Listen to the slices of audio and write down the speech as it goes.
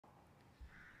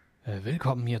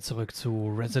Willkommen hier zurück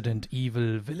zu Resident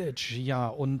Evil Village. Ja,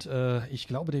 und ich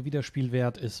glaube, der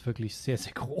Wiederspielwert ist wirklich sehr,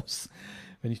 sehr groß,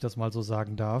 wenn ich das mal so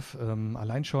sagen darf.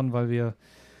 Allein schon, weil wir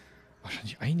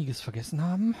wahrscheinlich einiges vergessen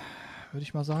haben, würde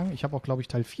ich mal sagen. Ich habe auch, glaube ich,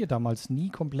 Teil 4 damals nie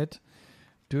komplett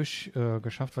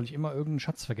durchgeschafft, weil ich immer irgendeinen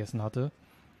Schatz vergessen hatte.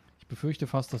 Ich befürchte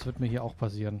fast, das wird mir hier auch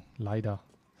passieren. Leider.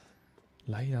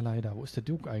 Leider, leider. Wo ist der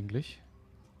Duke eigentlich?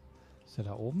 Ist der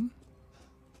da oben?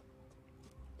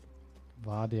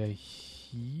 War der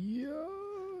hier?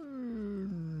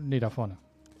 Ne, da vorne.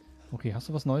 Okay, hast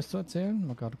du was Neues zu erzählen?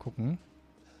 Mal gerade gucken.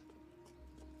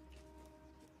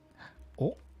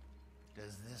 Oh.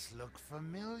 Does this look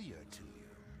familiar to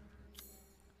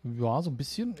you? Ja, so ein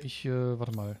bisschen.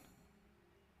 Warte mal.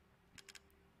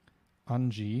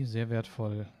 Angie, sehr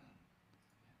wertvoll.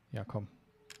 Ja, komm.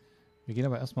 Wir gehen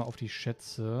aber erstmal auf die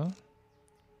Schätze.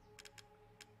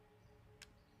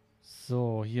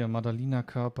 So, hier, Madalina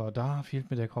Körper. Da fehlt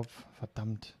mir der Kopf.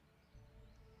 Verdammt.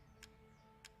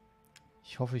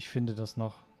 Ich hoffe, ich finde das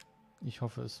noch. Ich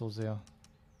hoffe es so sehr.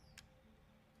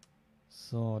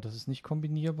 So, das ist nicht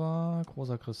kombinierbar.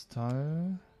 Großer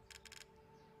Kristall.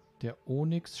 Der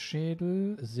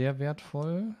Onyx-Schädel. Sehr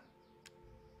wertvoll.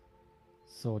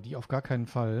 So, die auf gar keinen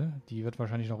Fall. Die wird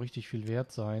wahrscheinlich noch richtig viel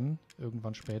wert sein.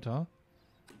 Irgendwann später.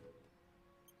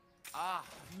 Ah,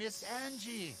 Miss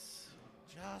Angie.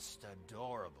 Just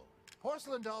adorable.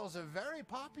 Porcelain dolls are very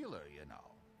popular, you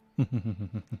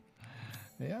know.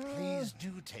 Ja. Please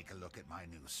do take a look at my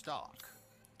new stock.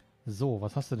 So,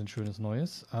 was hast du denn Schönes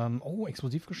Neues? Oh,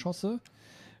 Explosivgeschosse.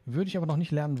 Würde ich aber noch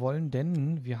nicht lernen wollen,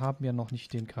 denn wir haben ja noch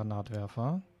nicht den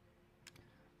Granatwerfer.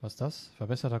 Was ist das?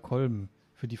 Verbesserter Kolben.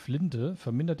 Für die Flinte.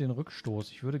 Vermindert den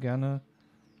Rückstoß. Ich würde gerne...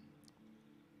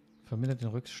 Vermindert den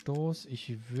Rückstoß.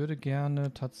 Ich würde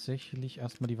gerne tatsächlich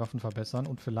erstmal die Waffen verbessern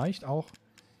und vielleicht auch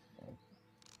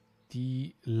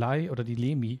die oder die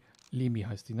Lemi. Lemi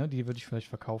heißt die, ne? Die würde ich vielleicht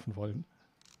verkaufen wollen.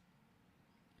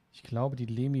 Ich glaube, die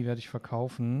Lemi werde ich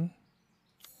verkaufen.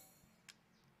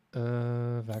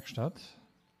 Werkstatt.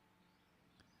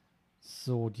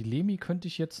 So, die Lemi könnte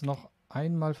ich jetzt noch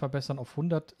einmal verbessern auf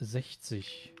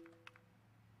 160.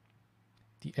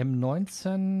 Die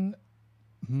M19...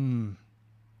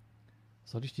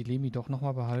 Soll ich die Lemi doch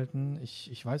nochmal behalten?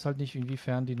 Ich weiß halt nicht,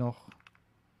 inwiefern die noch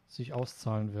sich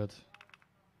auszahlen wird.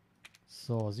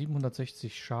 So,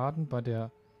 760 Schaden bei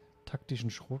der taktischen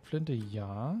Schrotflinte,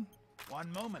 ja. One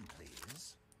moment,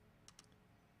 please.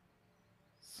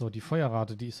 So, die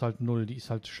Feuerrate, die ist halt 0, die ist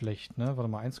halt schlecht, ne? Warte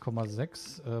mal,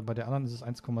 1,6. Bei der anderen ist es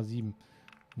 1,7.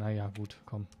 Naja, gut,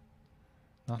 komm.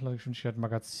 Nachladegeschwindigkeit,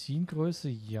 Magazingröße,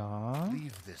 ja.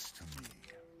 Leave this to me.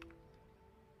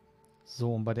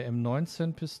 So, und bei der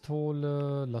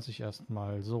M19-Pistole lasse ich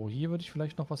erstmal. So, hier würde ich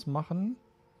vielleicht noch was machen.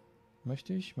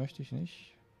 Möchte ich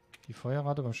nicht. Die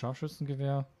Feuerrate beim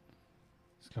Scharfschützengewehr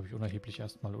ist, glaube ich, unerheblich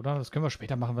erstmal, oder? Das können wir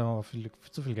später machen, wenn wir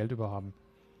zu viel Geld über haben.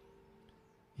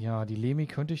 Ja, die Lemi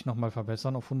könnte ich nochmal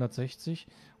verbessern auf 160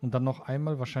 und dann noch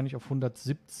einmal wahrscheinlich auf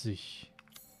 170.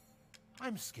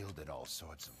 I'm skilled at all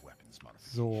sorts of weapons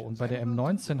modifications. So, und bei der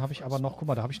M19 habe ich aber noch, guck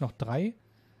mal, da habe ich noch drei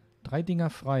Dinger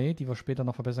frei, die wir später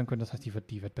noch verbessern können. Das heißt, die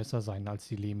wird besser sein als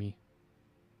die Lemi.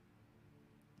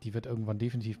 Die wird irgendwann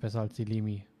definitiv besser als die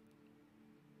Lemi.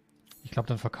 Ich glaube,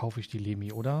 dann verkaufe ich die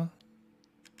Lemi, oder?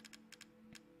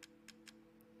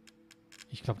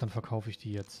 Ich glaube, dann verkaufe ich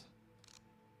die jetzt.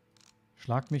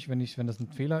 Schlag mich, wenn das ein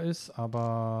Fehler ist,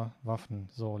 aber Waffen.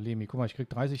 So, Lemi. Guck mal, ich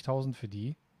krieg 30.000 für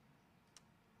die.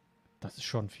 Das ist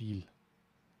schon viel.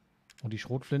 Und die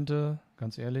Schrotflinte,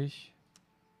 ganz ehrlich.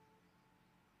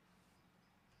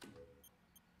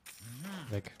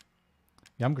 Weg.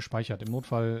 Wir haben gespeichert. Im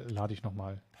Notfall lade ich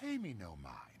nochmal. Pay me no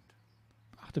mind.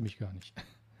 Achte mich gar nicht.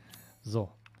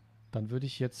 So. Dann würde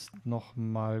ich jetzt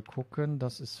nochmal gucken.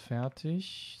 Das ist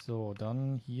fertig. So,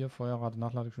 dann hier Feuerrate,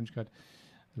 Nachladegeschwindigkeit.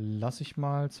 Lass ich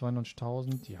mal.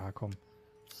 92.000. Ja, komm.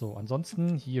 So,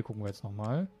 ansonsten hier gucken wir jetzt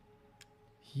nochmal.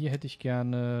 Hier hätte ich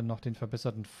gerne noch den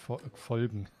verbesserten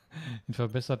Folgen. Den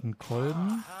verbesserten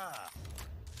Kolben.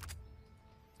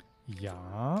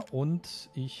 Ja, und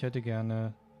ich hätte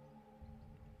gerne...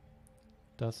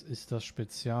 Das ist das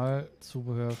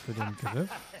Spezialzubehör für den Griff.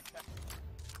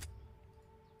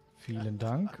 Vielen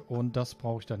Dank. Und das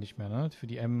brauche ich dann nicht mehr, ne? Für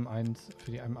die M1,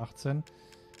 für die M18.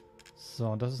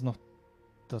 So, und das ist noch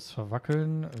das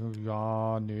Verwackeln.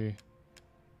 Ja, nee.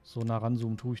 So nah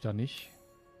ranzoomen tue ich da nicht.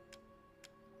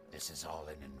 This is all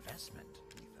an investment,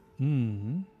 Ethan.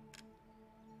 Mhm.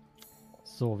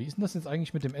 So, wie ist denn das jetzt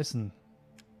eigentlich mit dem Essen?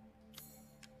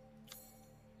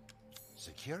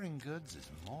 Securing goods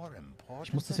is more important.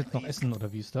 Ich muss das jetzt noch essen,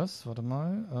 oder wie ist das? Warte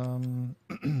mal.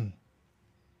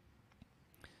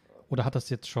 Oder hat er das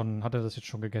jetzt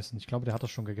schon gegessen? Ich glaube, der hat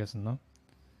das schon gegessen, ne?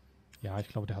 Ja, ich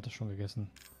glaube, der hat das schon gegessen.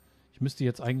 Ich müsste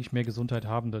jetzt eigentlich mehr Gesundheit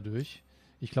haben dadurch.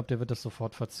 Ich glaube, der wird das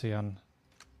sofort verzehren.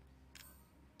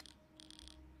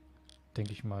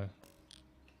 Denke ich mal.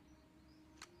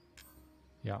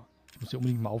 Ja, ich muss hier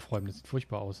unbedingt mal aufräumen. Das sieht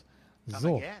furchtbar aus.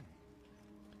 So.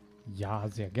 Ja,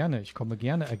 sehr gerne. Ich komme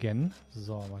gerne again.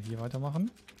 So, mal hier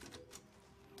weitermachen.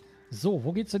 So,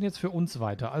 wo geht's denn jetzt für uns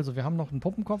weiter? Also, wir haben noch einen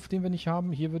Puppenkopf, den wir nicht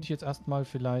haben. Hier würde ich jetzt erstmal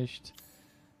vielleicht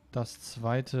das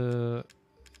zweite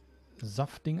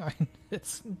Saftding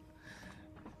einsetzen.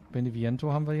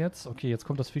 Beneviento haben wir jetzt. Okay, jetzt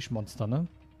kommt das Fischmonster, ne?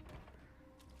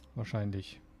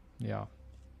 Wahrscheinlich. Ja.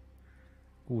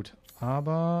 Gut.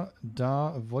 Aber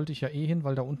da wollte ich ja eh hin,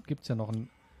 weil da unten gibt es ja noch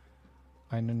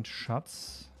einen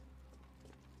Schatz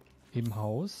im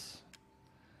Haus.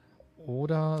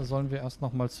 Oder sollen wir erst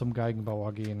nochmal zum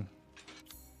Geigenbauer gehen?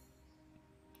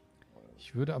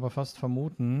 Ich würde aber fast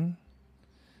vermuten,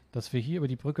 dass wir hier über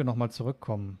die Brücke nochmal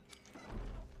zurückkommen.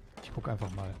 Ich gucke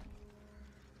einfach mal.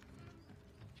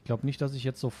 Ich glaube nicht, dass ich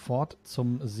jetzt sofort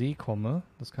zum See komme.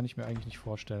 Das kann ich mir eigentlich nicht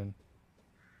vorstellen.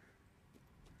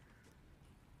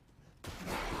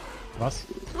 Was?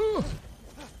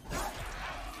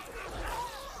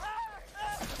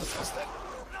 Was ist das denn?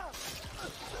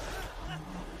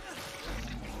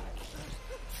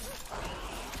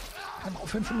 Kann man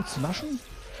aufhören, von uns zu naschen?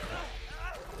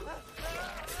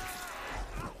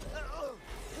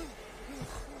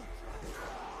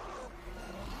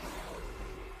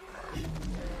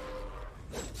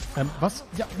 Was?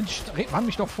 Ja, Mensch, warn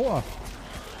mich doch vor.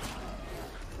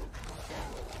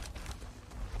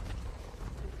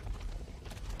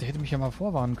 Der hätte mich ja mal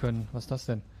vorwarnen können. Was ist das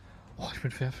denn? Oh, ich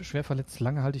bin schwer verletzt.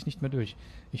 Lange halte ich nicht mehr durch.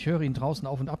 Ich höre ihn draußen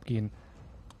auf und ab gehen.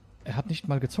 Er hat nicht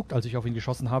mal gezuckt, als ich auf ihn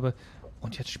geschossen habe.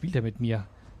 Und jetzt spielt er mit mir.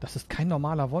 Das ist kein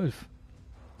normaler Wolf.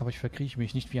 Aber ich verkrieche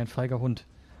mich nicht wie ein feiger Hund.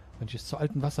 Wenn ich es zur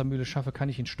alten Wassermühle schaffe, kann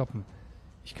ich ihn stoppen.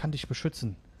 Ich kann dich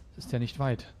beschützen. Es ist ja nicht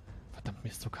weit. Verdammt, mir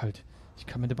ist so kalt. Ich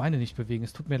kann meine Beine nicht bewegen.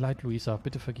 Es tut mir leid, Luisa.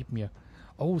 Bitte vergib mir.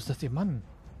 Oh, ist das ihr Mann?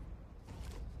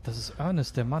 Das ist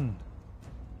Ernest, der Mann.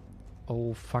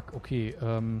 Oh, fuck. Okay,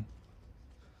 wenn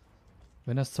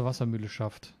er es zur Wassermühle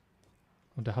schafft.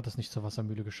 Und er hat es nicht zur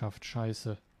Wassermühle geschafft.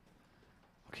 Scheiße.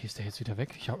 Okay, ist der jetzt wieder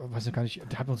weg? Ich weiß ja gar nicht.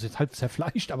 Der hat uns jetzt halb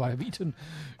zerfleischt, aber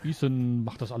Ethan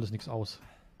macht das alles nichts aus.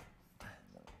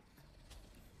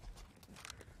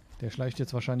 Der schleicht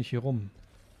jetzt wahrscheinlich hier rum.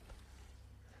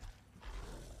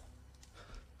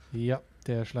 Ja,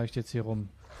 der schleicht jetzt hier rum.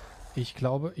 Ich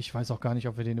glaube, ich weiß auch gar nicht,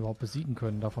 ob wir den überhaupt besiegen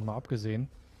können, davon mal abgesehen.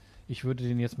 Ich würde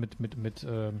den jetzt mit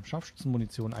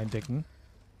Scharfschützenmunition eindecken.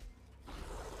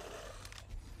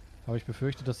 Aber ich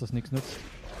befürchte, dass das nichts nützt.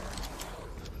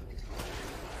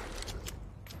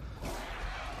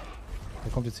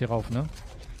 Der kommt jetzt hier rauf, ne?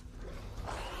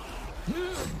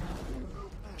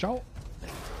 Ciao.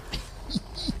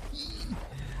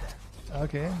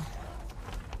 Okay.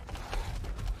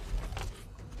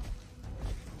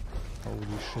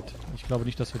 Holy shit. Ich glaube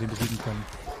nicht, dass wir den besiegen können.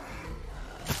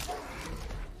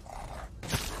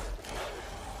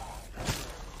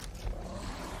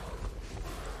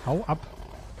 Hau ab.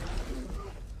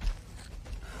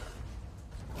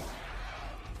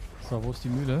 So, wo ist die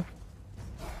Mühle?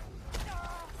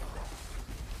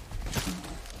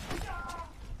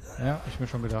 Ja, ich mir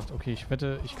schon gedacht. Okay, ich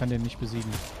wette, ich kann den nicht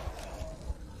besiegen.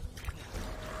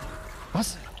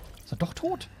 Was? Ist er doch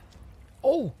tot?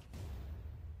 Oh!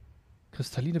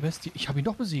 Kristalline Bestie. Ich habe ihn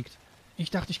doch besiegt.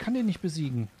 Ich dachte, ich kann den nicht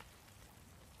besiegen.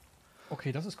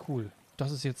 Okay, das ist cool.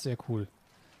 Das ist jetzt sehr cool.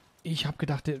 Ich habe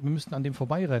gedacht, wir müssten an dem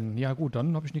vorbeirennen. Ja gut,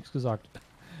 dann habe ich nichts gesagt.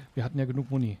 Wir hatten ja genug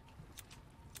Muni.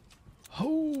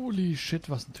 Holy shit,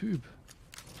 was ein Typ.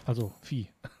 Also, Vieh.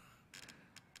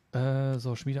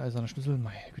 So, schmiedeeiserner Schlüssel.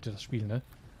 Meine Güte, das Spiel, ne?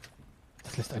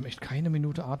 Das lässt einem echt keine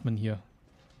Minute atmen hier.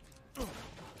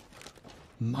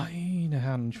 Meine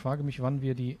Herren, ich frage mich, wann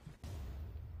wir den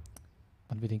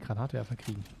Granatwerfer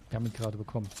kriegen. Wir haben ihn gerade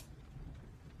bekommen.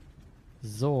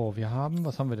 So, wir haben,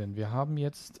 was haben wir denn? Wir haben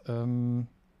jetzt,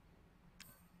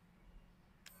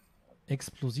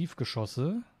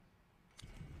 Explosivgeschosse.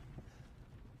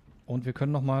 Und wir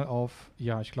können nochmal auf,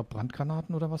 ja, ich glaube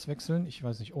Brandgranaten oder was wechseln. Ich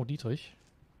weiß nicht. Oh, Dietrich.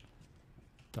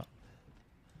 Da.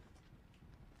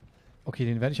 Okay,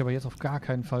 den werde ich aber jetzt auf gar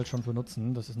keinen Fall schon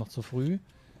benutzen. Das ist noch zu früh.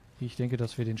 Ich denke,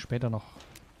 dass wir den später noch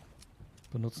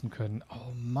benutzen können.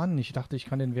 Oh Mann, ich dachte, ich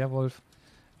kann den Werwolf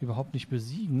überhaupt nicht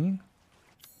besiegen.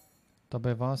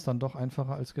 Dabei war es dann doch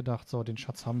einfacher als gedacht. So, den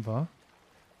Schatz haben wir.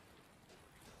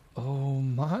 Oh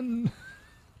Mann.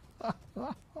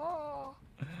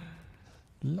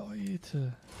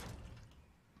 Leute.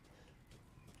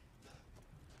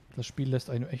 Das Spiel lässt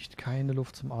einem echt keine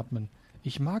Luft zum Atmen.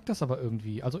 Ich mag das aber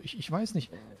irgendwie. Also ich weiß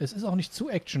nicht. Es ist auch nicht zu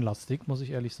actionlastig, muss ich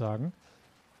ehrlich sagen.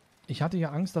 Ich hatte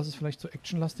ja Angst, dass es vielleicht zu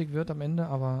actionlastig wird am Ende,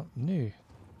 aber nee.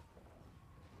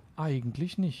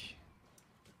 Eigentlich nicht.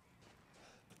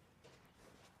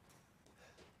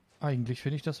 Eigentlich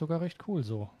finde ich das sogar recht cool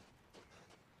so.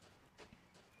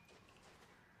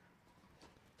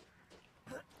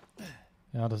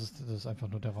 Ja, das ist einfach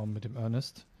nur der Raum mit dem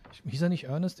Ernest. Hieß er nicht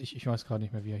Ernest? Ich weiß gerade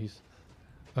nicht mehr, wie er hieß.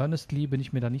 Ernestly bin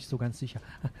ich mir da nicht so ganz sicher.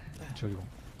 Entschuldigung.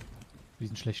 Für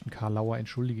diesen schlechten Karlauer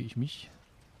entschuldige ich mich.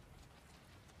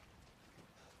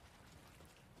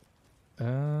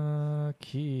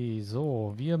 Okay,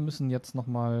 so. Wir müssen jetzt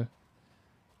nochmal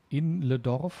in Le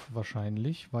Dorf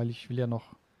wahrscheinlich, weil ich will ja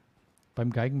noch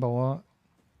beim Geigenbauer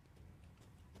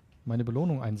meine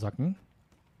Belohnung einsacken.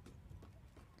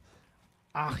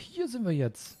 Ach, hier sind wir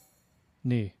jetzt.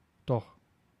 Nee, doch.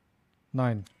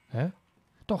 Nein. Hä?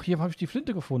 Doch, hier habe ich die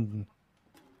Flinte gefunden.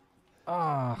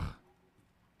 Ach.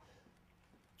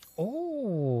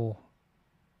 Oh.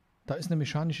 Da ist eine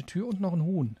mechanische Tür und noch ein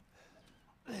Huhn.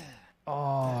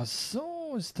 Oh,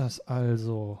 so ist das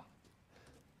also.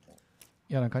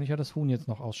 Ja, dann kann ich ja das Huhn jetzt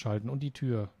noch ausschalten und die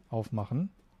Tür aufmachen.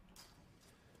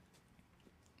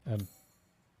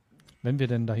 Wenn wir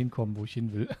denn dahin kommen, wo ich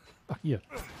hin will. Ach, hier.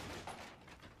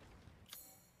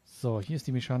 So, hier ist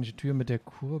die mechanische Tür. Mit der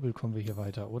Kurbel kommen wir hier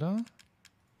weiter, oder?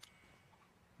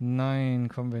 Nein,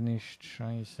 kommen wir nicht.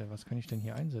 Scheiße, was kann ich denn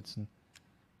hier einsetzen?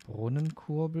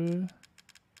 Brunnenkurbel.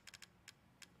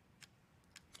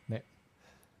 Ne,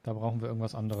 da brauchen wir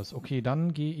irgendwas anderes. Okay,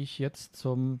 dann gehe ich jetzt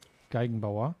zum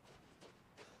Geigenbauer.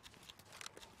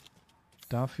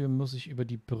 Dafür muss ich über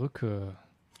die Brücke.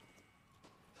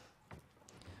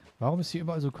 Warum ist hier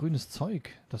überall so grünes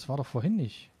Zeug? Das war doch vorhin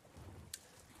nicht.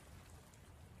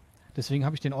 Deswegen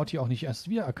habe ich den Ort hier auch nicht erst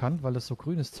wiedererkannt, weil das so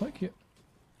grünes Zeug hier...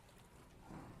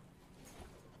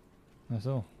 Ach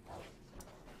so.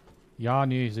 Ja,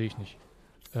 nee, sehe ich nicht.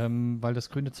 Weil das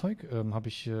grüne Zeug habe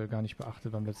ich gar nicht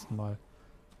beachtet beim letzten Mal.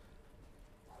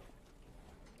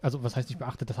 Also, was heißt nicht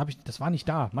beachtet? Das war nicht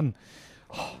da, Mann.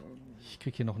 Oh, ich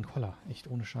krieg hier noch einen Koller. Echt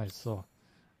ohne Scheiß. So.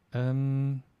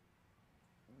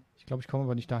 Ich glaube, ich komme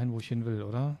aber nicht dahin, wo ich hin will,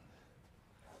 oder?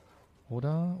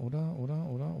 Oder?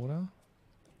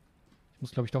 Ich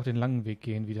muss, glaube ich, doch den langen Weg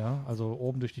gehen wieder. Also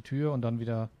oben durch die Tür und dann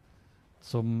wieder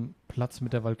zum Platz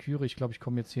mit der Walküre. Ich glaube, ich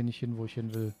komme jetzt hier nicht hin, wo ich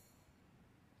hin will.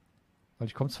 Weil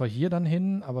ich komme zwar hier dann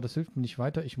hin, aber das hilft mir nicht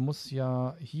weiter. Ich muss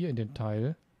ja hier in den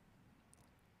Teil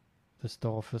des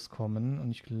Dorfes kommen. Und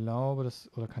ich glaube,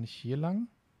 das... Oder kann ich hier lang?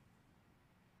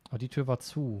 Aber die Tür war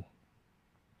zu.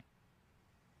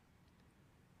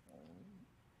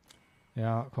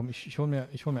 Ja, komm, ich hol mir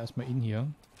erstmal ihn hier.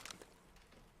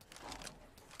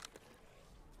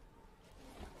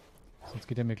 Sonst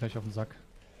geht er mir gleich auf den Sack.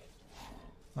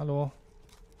 Hallo.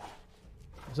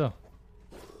 So.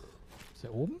 Ist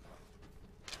er oben?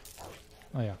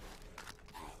 Ah ja.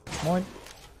 Moin.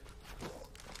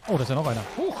 Oh, da ist ja noch einer.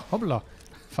 Huch, hoppla.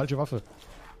 Falsche Waffe.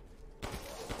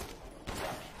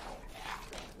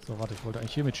 So, warte, ich wollte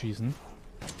eigentlich hier mitschießen.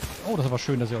 Oh, das ist aber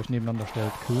schön, dass ihr euch nebeneinander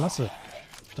stellt. Klasse.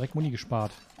 Hab ich direkt Muni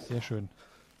gespart. Sehr schön.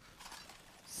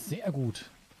 Sehr gut.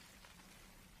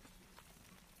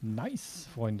 Nice,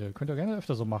 Freunde. Könnt ihr gerne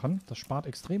öfter so machen. Das spart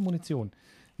extrem Munition.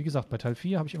 Wie gesagt, bei Teil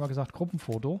 4 habe ich immer gesagt,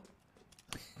 Gruppenfoto.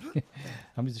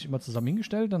 Haben die sich immer zusammen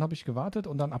hingestellt, dann habe ich gewartet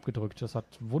und dann abgedrückt. Das hat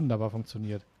wunderbar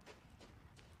funktioniert.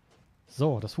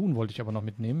 So, das Huhn wollte ich aber noch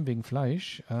mitnehmen, wegen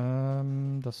Fleisch.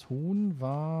 Das Huhn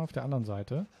war auf der anderen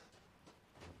Seite.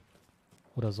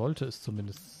 Oder sollte es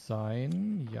zumindest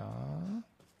sein. Ja.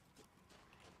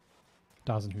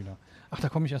 Da sind Hühner. Ach, da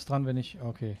komme ich erst dran, wenn ich...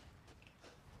 Okay.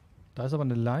 Da ist aber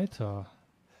eine Leiter.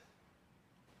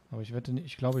 Aber ich wette nicht...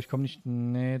 Ich glaube, ich komme nicht...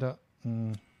 Nee, da...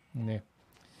 nee.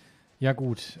 Ja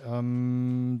gut.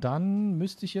 Dann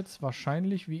müsste ich jetzt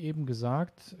wahrscheinlich, wie eben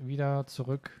gesagt, wieder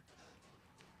zurück...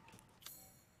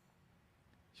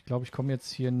 Ich glaube, ich komme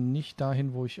jetzt hier nicht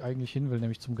dahin, wo ich eigentlich hin will,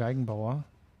 nämlich zum Geigenbauer.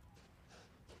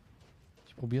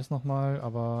 Ich probiere es nochmal,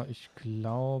 aber ich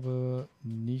glaube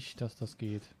nicht, dass das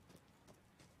geht.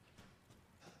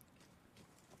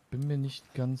 Bin mir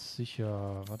nicht ganz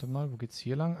sicher. Warte mal, wo geht's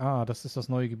hier lang? Ah, das ist das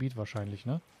neue Gebiet wahrscheinlich,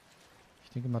 ne?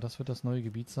 Ich denke mal, das wird das neue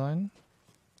Gebiet sein.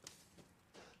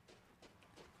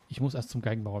 Ich muss erst zum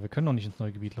Geigenbauer. Wir können noch nicht ins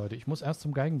neue Gebiet, Leute. Ich muss erst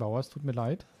zum Geigenbauer. Es tut mir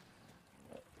leid.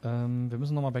 Wir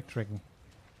müssen nochmal backtracken.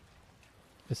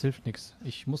 Es hilft nichts.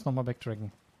 Ich muss nochmal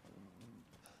backtracken.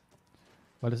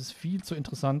 Weil das ist viel zu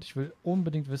interessant. Ich will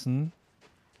unbedingt wissen,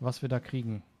 was wir da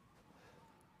kriegen.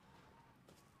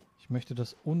 Ich möchte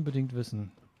das unbedingt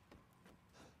wissen.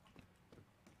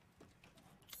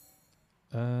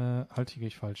 Halt, hier gehe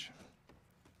ich falsch.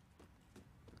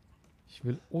 Ich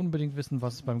will unbedingt wissen,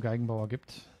 was es beim Geigenbauer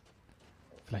gibt.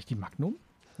 Vielleicht die Magnum?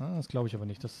 Ah, das glaube ich aber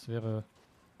nicht. Das wäre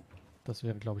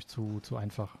glaube ich, zu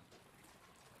einfach.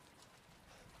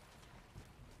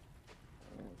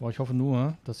 Boah, ich hoffe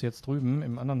nur, dass jetzt drüben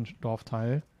im anderen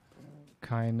Dorfteil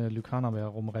keine Lykaner mehr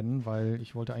rumrennen, weil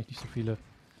ich wollte eigentlich nicht so viele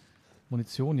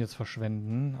Munition jetzt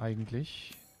verschwenden,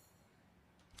 eigentlich.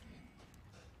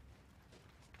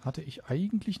 Hatte ich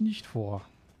eigentlich nicht vor.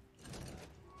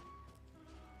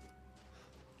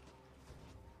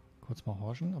 Kurz mal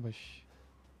horchen, aber ich...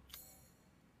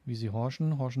 Wie sie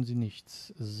horchen, horchen sie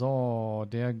nichts. So,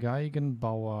 der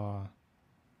Geigenbauer.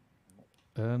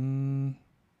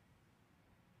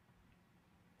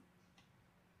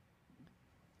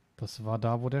 Das war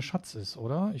da, wo der Schatz ist,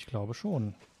 oder? Ich glaube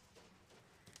schon.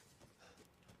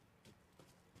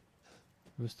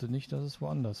 Wüsste nicht, dass es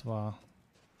woanders war.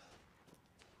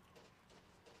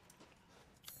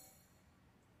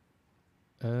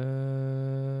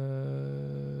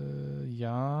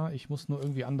 Ja, ich muss nur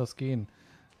irgendwie anders gehen.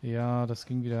 Ja, das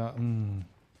ging wieder...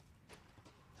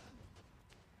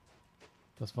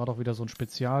 Das war doch wieder so ein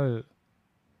Spezial...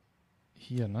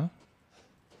 Hier, ne?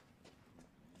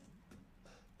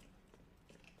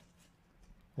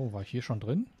 Oh, war ich hier schon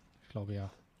drin? Ich glaube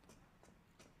ja.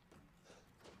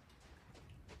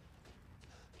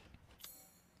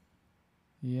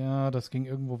 Ja, das ging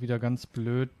irgendwo wieder ganz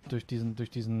blöd durch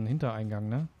diesen Hintereingang,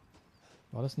 ne?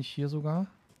 War das nicht hier sogar?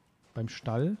 Beim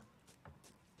Stall?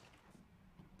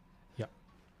 Ja.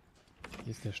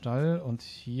 Hier ist der Stall und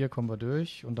hier kommen wir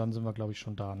durch und dann sind wir, glaube ich,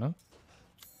 schon da, ne?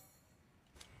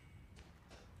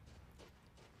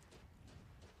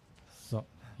 So,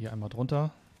 hier einmal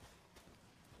drunter.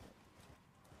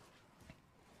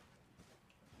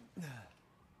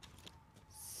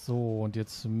 So, und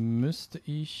jetzt müsste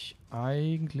ich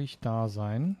eigentlich da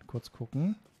sein. Kurz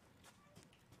gucken.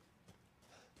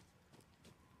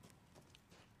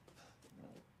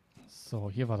 So,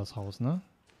 hier war das Haus, ne?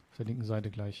 Auf der linken Seite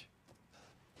gleich.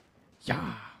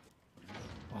 Ja!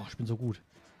 Oh, ich bin so gut.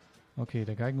 Okay,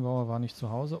 der Geigenbauer war nicht zu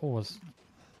Hause. Oh, was...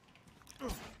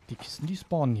 Die Kisten, die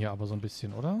spawnen hier aber so ein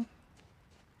bisschen, oder?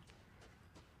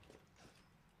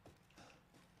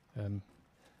 Ist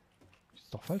es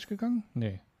doch falsch gegangen?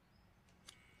 Nee.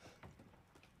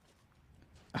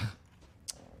 Ach,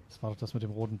 das war doch das mit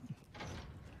dem roten...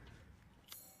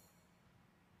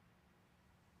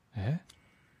 Hä?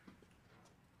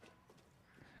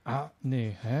 Ah,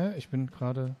 nee. Hä? Ich bin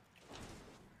gerade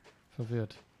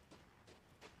verwirrt.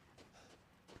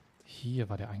 Hier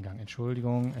war der Eingang.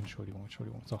 Entschuldigung, Entschuldigung,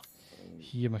 Entschuldigung. So,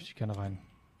 hier möchte ich gerne rein.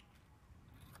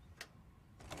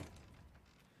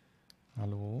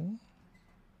 Hallo?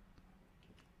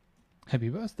 Happy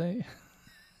Birthday!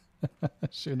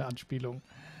 Schöne Anspielung.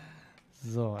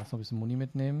 So, erstmal ein bisschen Muni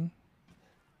mitnehmen.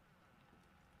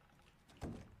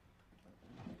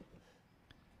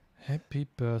 Happy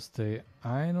Birthday.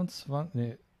 21...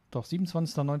 Nee, doch,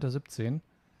 27.09.17.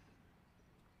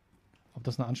 Ob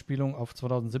das eine Anspielung auf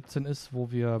 2017 ist,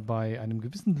 wo wir bei einem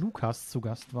gewissen Lukas zu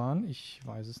Gast waren, ich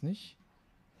weiß es nicht.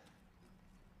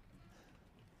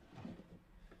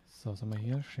 So, was haben wir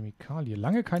hier? Chemikalie.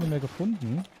 Lange keine mehr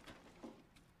gefunden.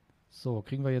 So,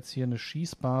 kriegen wir jetzt hier eine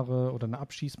schießbare oder eine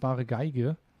abschießbare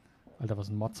Geige. Alter, was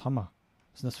ein Mordshammer.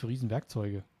 Was sind das für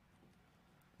Riesenwerkzeuge?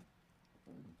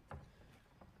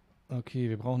 Okay,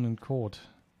 wir brauchen einen Code.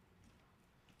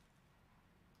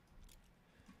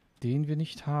 Den wir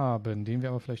nicht haben, den wir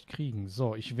aber vielleicht kriegen.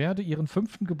 So, ich werde Ihren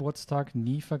 5. Geburtstag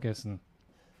nie vergessen.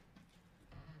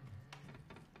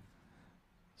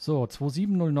 So,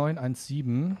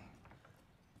 270917.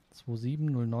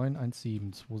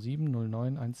 270917.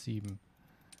 270917.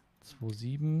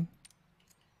 27...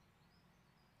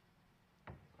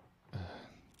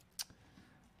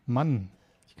 Mann,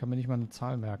 ich kann mir nicht mal eine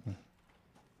Zahl merken.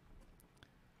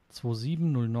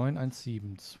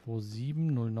 270917.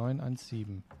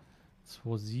 270917.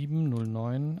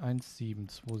 270917.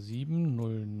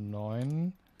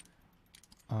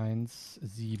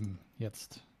 270917.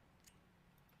 Jetzt.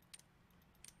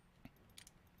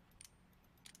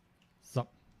 So.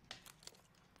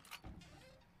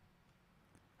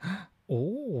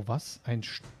 Oh, was? Ein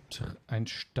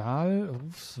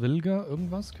Stahlrufswilger,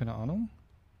 irgendwas? Keine Ahnung.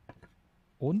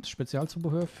 Und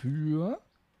Spezialzubehör für...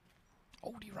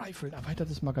 Oh, die Rifle.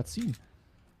 Erweitertes Magazin.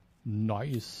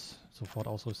 Nice. Sofort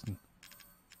ausrüsten.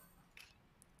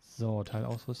 So, Teil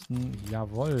ausrüsten.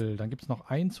 Jawohl. Dann gibt es noch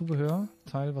ein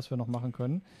Zubehörteil, was wir noch machen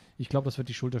können. Ich glaube, das wird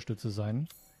die Schulterstütze sein.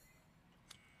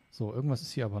 So, irgendwas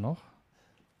ist hier aber noch.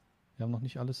 Wir haben noch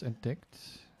nicht alles entdeckt.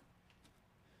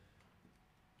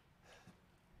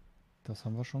 Das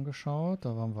haben wir schon geschaut.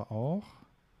 Da waren wir auch.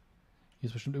 Hier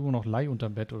ist bestimmt irgendwo noch Lei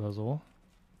unterm Bett oder so.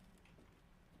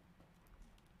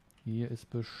 Hier ist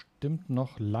bestimmt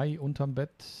noch Lei unterm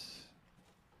Bett.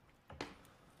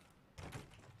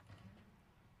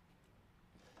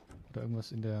 Oder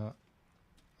irgendwas in der...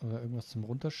 Oder irgendwas zum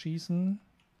Runterschießen.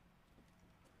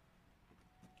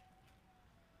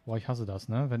 Boah, ich hasse das,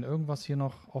 ne? Wenn irgendwas hier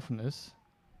noch offen ist.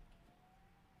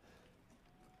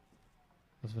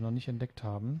 Was wir noch nicht entdeckt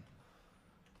haben.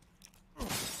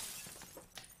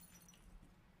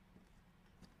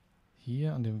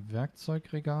 Hier an dem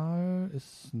Werkzeugregal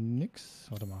ist nix.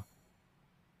 Warte mal.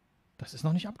 Das ist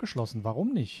noch nicht abgeschlossen.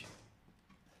 Warum nicht?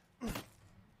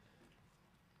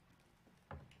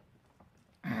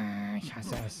 Ich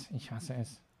hasse es. Ich hasse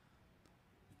es.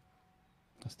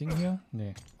 Das Ding hier?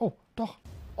 Nee. Oh, doch.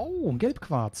 Oh, ein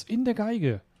Gelbquarz in der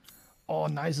Geige. Oh,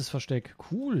 nices Versteck.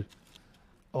 Cool.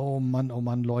 Oh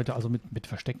Mann, Leute. Also mit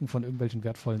Verstecken von irgendwelchen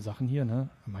wertvollen Sachen hier, ne?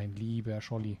 Mein lieber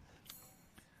Scholli.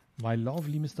 My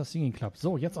lovely Mr. Singing Club.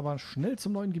 So, jetzt aber schnell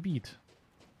zum neuen Gebiet.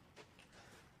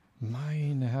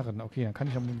 Meine Herren. Okay, dann kann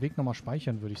ich auf dem Weg nochmal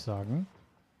speichern, würde ich sagen.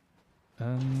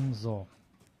 So.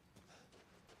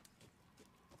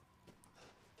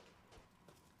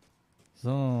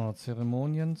 So,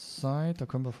 Zeremonienzeit. Da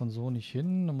können wir von so nicht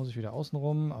hin. Da muss ich wieder außen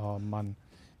rum. Oh Mann.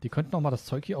 Die könnten noch mal das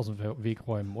Zeug hier aus dem Weg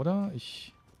räumen, oder?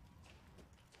 Ich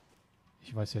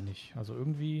weiß ja nicht. Also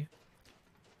irgendwie...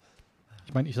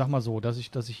 Ich meine, ich sag mal so, dass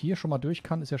ich hier schon mal durch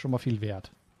kann, ist ja schon mal viel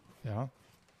wert. Ja.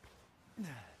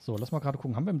 So, lass mal gerade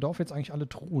gucken. Haben wir im Dorf jetzt eigentlich alle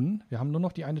Truhen? Wir haben nur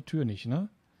noch die eine Tür nicht, ne?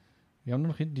 Wir haben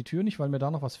nur noch hinten die Tür nicht, weil mir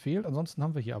da noch was fehlt. Ansonsten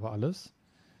haben wir hier aber alles.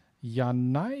 Ja,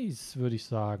 nice, würde ich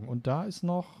sagen. Und da ist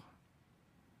noch...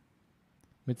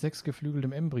 Mit 6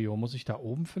 geflügeltem Embryo. Muss ich da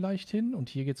oben vielleicht hin? Und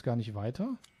hier geht's gar nicht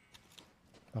weiter?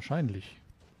 Wahrscheinlich.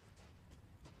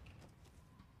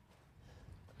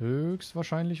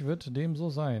 Höchstwahrscheinlich wird dem so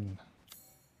sein.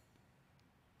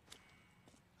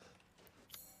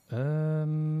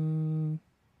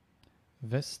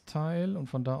 Westteil. Und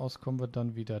von da aus kommen wir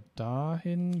dann wieder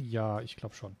dahin. Ja, ich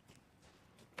glaube schon.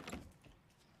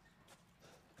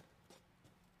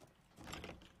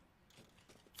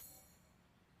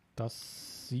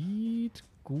 Das sieht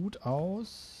gut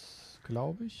aus,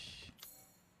 glaube ich.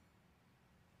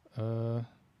 Wo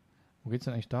geht's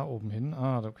denn eigentlich da oben hin?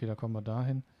 Ah, okay, da kommen wir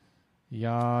dahin.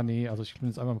 Ja, nee, also ich bin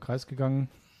jetzt einmal im Kreis gegangen.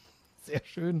 Sehr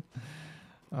schön.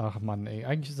 Ach Mann, ey,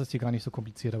 eigentlich ist das hier gar nicht so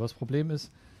kompliziert. Aber das Problem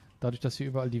ist, dadurch, dass hier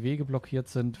überall die Wege blockiert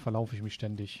sind, verlaufe ich mich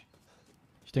ständig.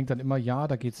 Ich denke dann immer, ja,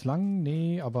 da geht's lang.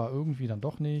 Nee, aber irgendwie dann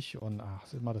doch nicht. Und ach,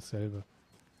 es ist immer dasselbe.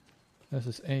 Es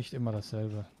ist echt immer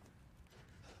dasselbe.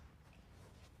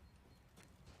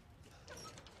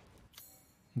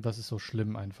 Und das ist so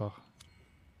schlimm einfach.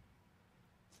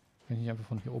 Kann ich nicht einfach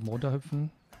von hier oben runter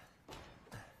hüpfen?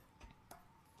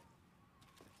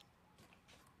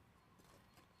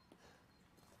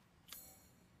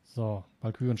 So,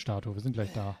 Walkürenstatue. Wir sind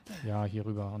gleich da. Ja, hier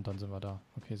rüber und dann sind wir da.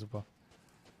 Okay, super.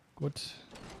 Gut.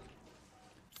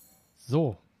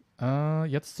 So,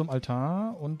 jetzt zum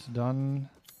Altar und dann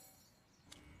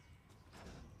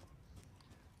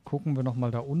gucken wir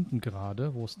nochmal da unten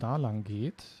gerade, wo es da lang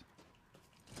geht.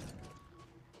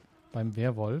 Beim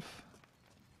Werwolf.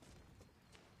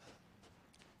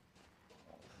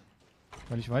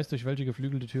 Weil ich weiß, durch welche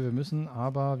geflügelte Tür wir müssen,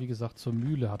 aber wie gesagt, zur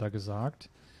Mühle hat er gesagt.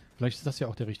 Vielleicht ist das ja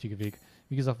auch der richtige Weg.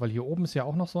 Wie gesagt, weil hier oben ist ja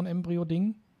auch noch so ein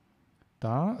Embryo-Ding.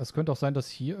 Da. Es könnte auch sein, dass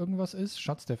hier irgendwas ist.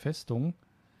 Schatz der Festung.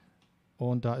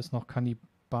 Und da ist noch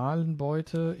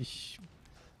Kannibalenbeute. Ich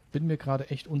bin mir gerade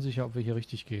echt unsicher, ob wir hier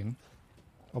richtig gehen.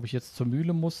 Ob ich jetzt zur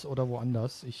Mühle muss oder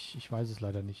woanders. Ich weiß es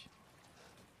leider nicht.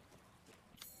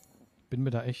 Bin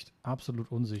mir da echt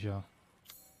absolut unsicher.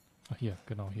 Ach hier,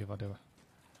 genau, hier war der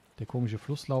komische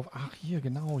Flusslauf. Ach hier,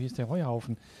 genau, hier ist der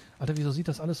Heuhaufen. Alter, wieso sieht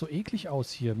das alles so eklig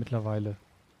aus hier mittlerweile?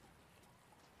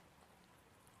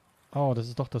 Oh, das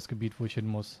ist doch das Gebiet, wo ich hin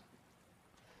muss.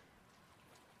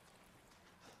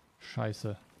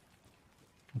 Scheiße.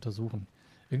 Untersuchen.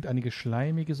 Irgendeine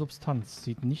schleimige Substanz.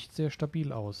 Sieht nicht sehr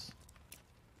stabil aus.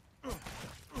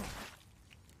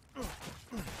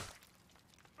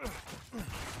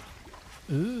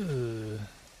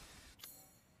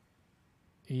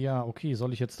 Ja, okay.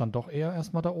 Soll ich jetzt dann doch eher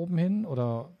erstmal da oben hin?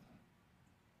 Oder...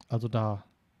 Also da.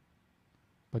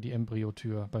 Bei die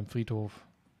Embryotür. Beim Friedhof.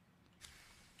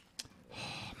 Oh,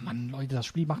 Mann, Leute, das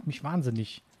Spiel macht mich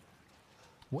wahnsinnig.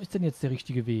 Wo ist denn jetzt der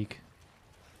richtige Weg?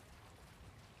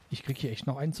 Ich krieg hier echt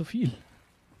noch einen zu viel.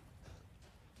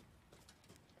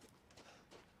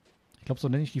 Ich glaube, so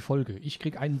nenne ich die Folge. Ich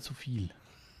krieg einen zu viel.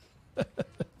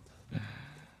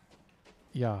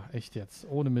 Ja, echt jetzt.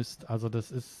 Ohne Mist. Also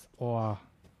das ist... Oh.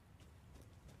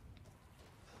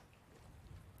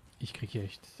 Ich krieg hier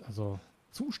echt... Also...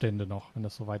 Zustände noch, wenn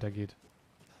das so weitergeht.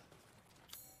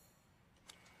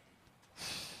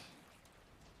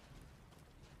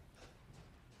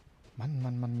 Mann,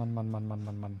 Mann, Mann, Mann, Mann, Mann, Mann,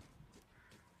 Mann, Mann.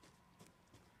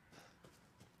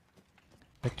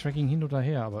 Backtracking hin oder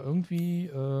her, aber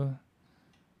irgendwie,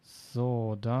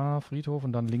 so, da Friedhof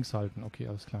und dann links halten. Okay,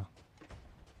 alles klar.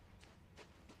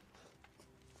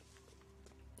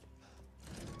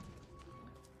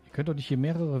 Ihr könnt doch nicht hier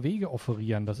mehrere Wege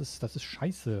offerieren. Das ist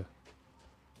scheiße.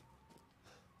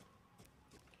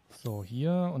 So,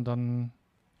 hier und dann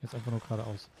jetzt einfach nur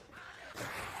geradeaus.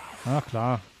 Ach,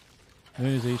 klar.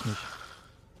 Nee, sehe ich nicht.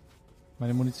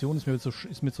 Meine Munition ist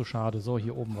mir zu schade. So,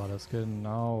 hier oben war das.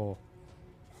 Genau.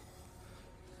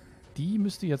 Die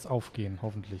müsste jetzt aufgehen,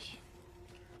 hoffentlich.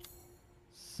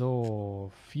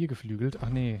 So, 4 geflügelt. Ach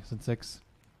nee, sind 6.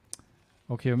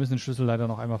 Okay, wir müssen den Schlüssel leider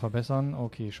noch einmal verbessern.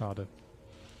 Okay, schade.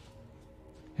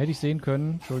 Hätte ich sehen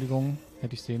können. Entschuldigung,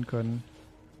 hätte ich sehen können.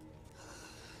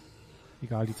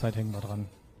 Egal, die Zeit hängen wir dran.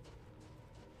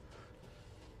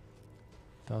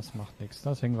 Das macht nichts.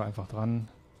 Das hängen wir einfach dran.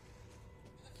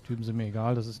 Die Typen sind mir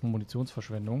egal, das ist eine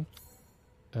Munitionsverschwendung.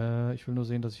 Ich will nur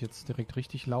sehen, dass ich jetzt direkt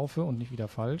richtig laufe und nicht wieder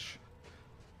falsch.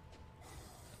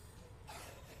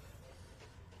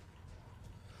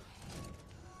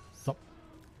 So.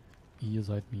 Ihr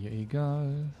seid mir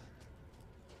egal.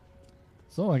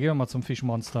 So, dann gehen wir mal zum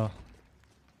Fischmonster.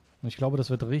 Und ich glaube, das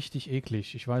wird richtig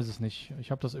eklig. Ich weiß es nicht.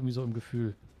 Ich habe das irgendwie so im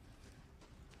Gefühl.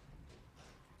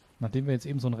 Nachdem wir jetzt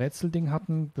eben so ein Rätselding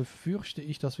hatten, befürchte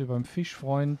ich, dass wir beim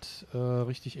Fischfreund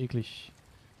richtig eklig...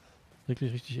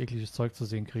 Wirklich richtig ekliges Zeug zu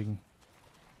sehen kriegen.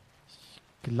 Ich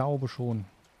glaube schon.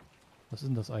 Was ist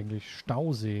denn das eigentlich?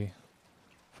 Stausee.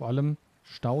 Vor allem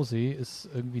Stausee ist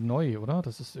irgendwie neu, oder?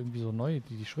 Das ist irgendwie so neu,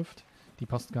 die Schrift. Die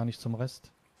passt gar nicht zum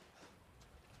Rest.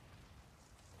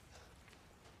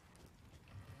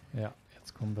 Ja,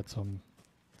 jetzt kommen wir zum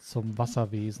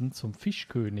Wasserwesen, zum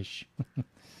Fischkönig.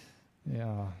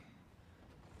 Ja.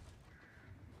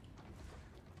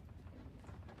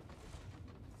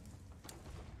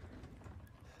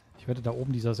 Ich wette, da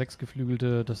oben dieser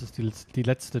 6-geflügelte, das ist die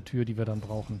letzte Tür, die wir dann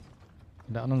brauchen.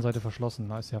 An der anderen Seite verschlossen,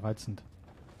 na, ist ja reizend.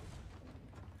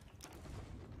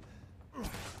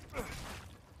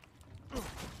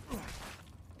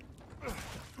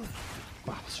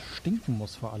 Boah, was stinken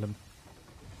muss vor allem.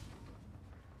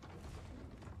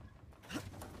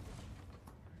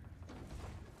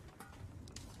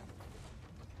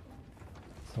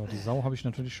 So, die Sau habe ich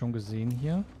natürlich schon gesehen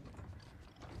hier.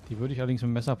 Die würde ich allerdings mit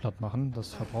dem Messer platt machen.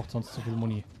 Das verbraucht sonst zu viel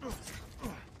Muni.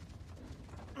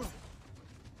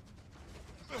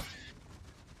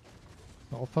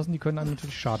 Mal aufpassen, die können einem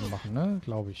natürlich Schaden machen, ne?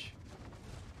 Glaube ich.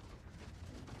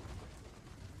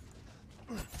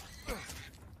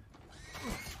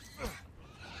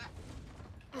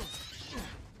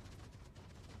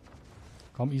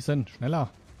 Komm, Ethan, schneller.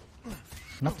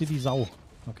 Schnapp dir die Sau.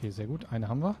 Okay, sehr gut. Eine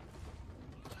haben wir.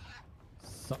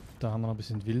 So, da haben wir noch ein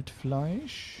bisschen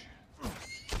Wildfleisch.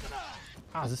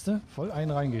 Ah, siehste? Voll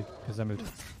einen reingesammelt.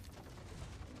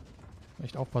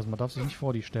 Echt aufpassen, man darf sich nicht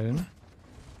vor die stellen.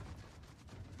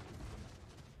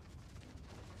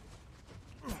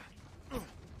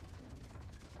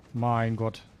 Mein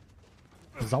Gott.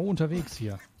 Sau unterwegs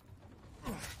hier.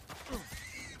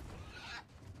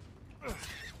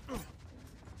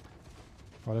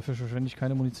 Aber dafür verschwende ich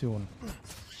keine Munition.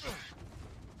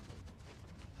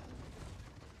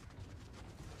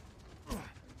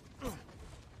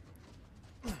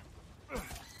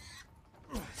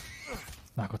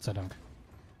 Na, Gott sei Dank.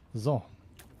 So.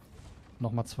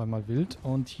 Nochmal zweimal wild.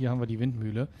 Und hier haben wir die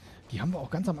Windmühle. Die haben wir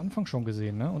auch ganz am Anfang schon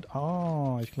gesehen, ne? Und,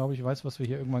 ich glaube, ich weiß, was wir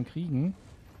hier irgendwann kriegen.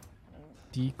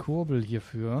 Die Kurbel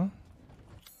hierfür.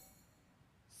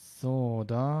 So,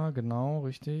 da, genau,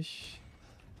 richtig.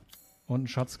 Und einen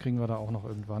Schatz kriegen wir da auch noch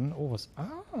irgendwann. Oh, was?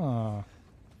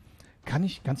 Kann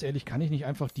ich, ganz ehrlich, kann ich nicht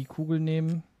einfach die Kugel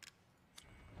nehmen?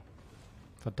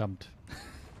 Verdammt.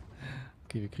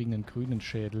 Okay, wir kriegen einen grünen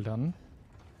Schädel dann.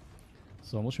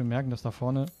 So, muss ich mir merken, dass da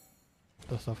vorne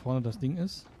das Ding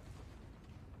ist.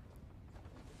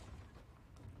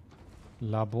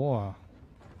 Labor.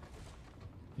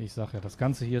 Ich sag ja, das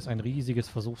Ganze hier ist ein riesiges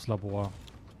Versuchslabor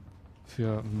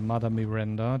für Madame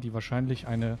Miranda, die wahrscheinlich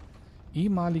eine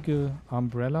ehemalige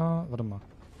Umbrella... Warte mal.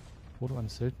 Foto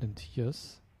eines seltenen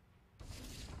Tiers.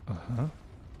 Aha.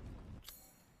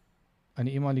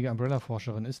 Eine ehemalige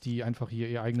Umbrella-Forscherin ist, die einfach hier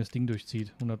ihr eigenes Ding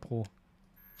durchzieht. 100 Pro.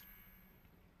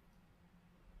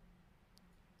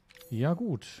 Ja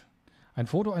gut. Ein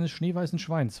Foto eines schneeweißen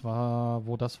Schweins war,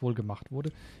 wo das wohl gemacht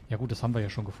wurde. Ja gut, das haben wir ja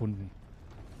schon gefunden.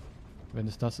 Wenn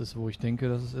es das ist, wo ich denke,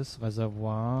 dass es ist.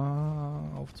 Reservoir,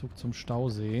 Aufzug zum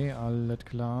Stausee, alles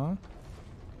klar.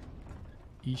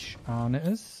 Ich ahne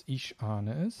es. Ich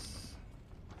ahne es.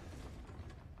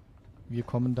 Wir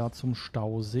kommen da zum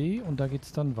Stausee und da geht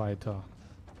es dann weiter.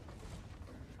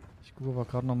 Ich gucke aber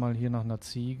gerade nochmal hier nach einer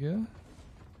Ziege.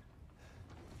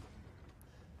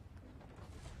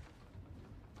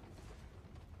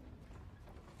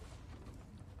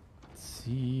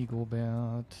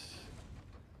 Ziegobert.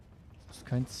 Ist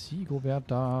kein Ziegobert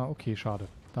da. Okay, schade.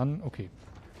 Dann, okay.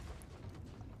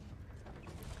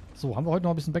 So, haben wir heute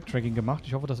noch ein bisschen Backtracking gemacht.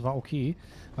 Ich hoffe, das war okay.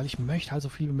 Weil ich möchte halt so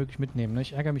viel wie möglich mitnehmen. Ne?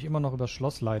 Ich ärgere mich immer noch über das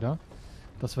Schloss leider.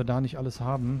 Dass wir da nicht alles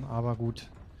haben. Aber gut.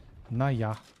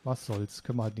 Naja, was soll's.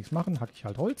 Können wir halt nichts machen. Hack ich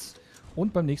halt Holz.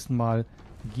 Und beim nächsten Mal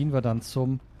gehen wir dann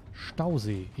zum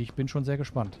Stausee. Ich bin schon sehr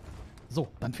gespannt. So,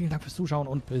 dann vielen Dank fürs Zuschauen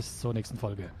und bis zur nächsten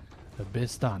Folge.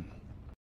 Bis dann.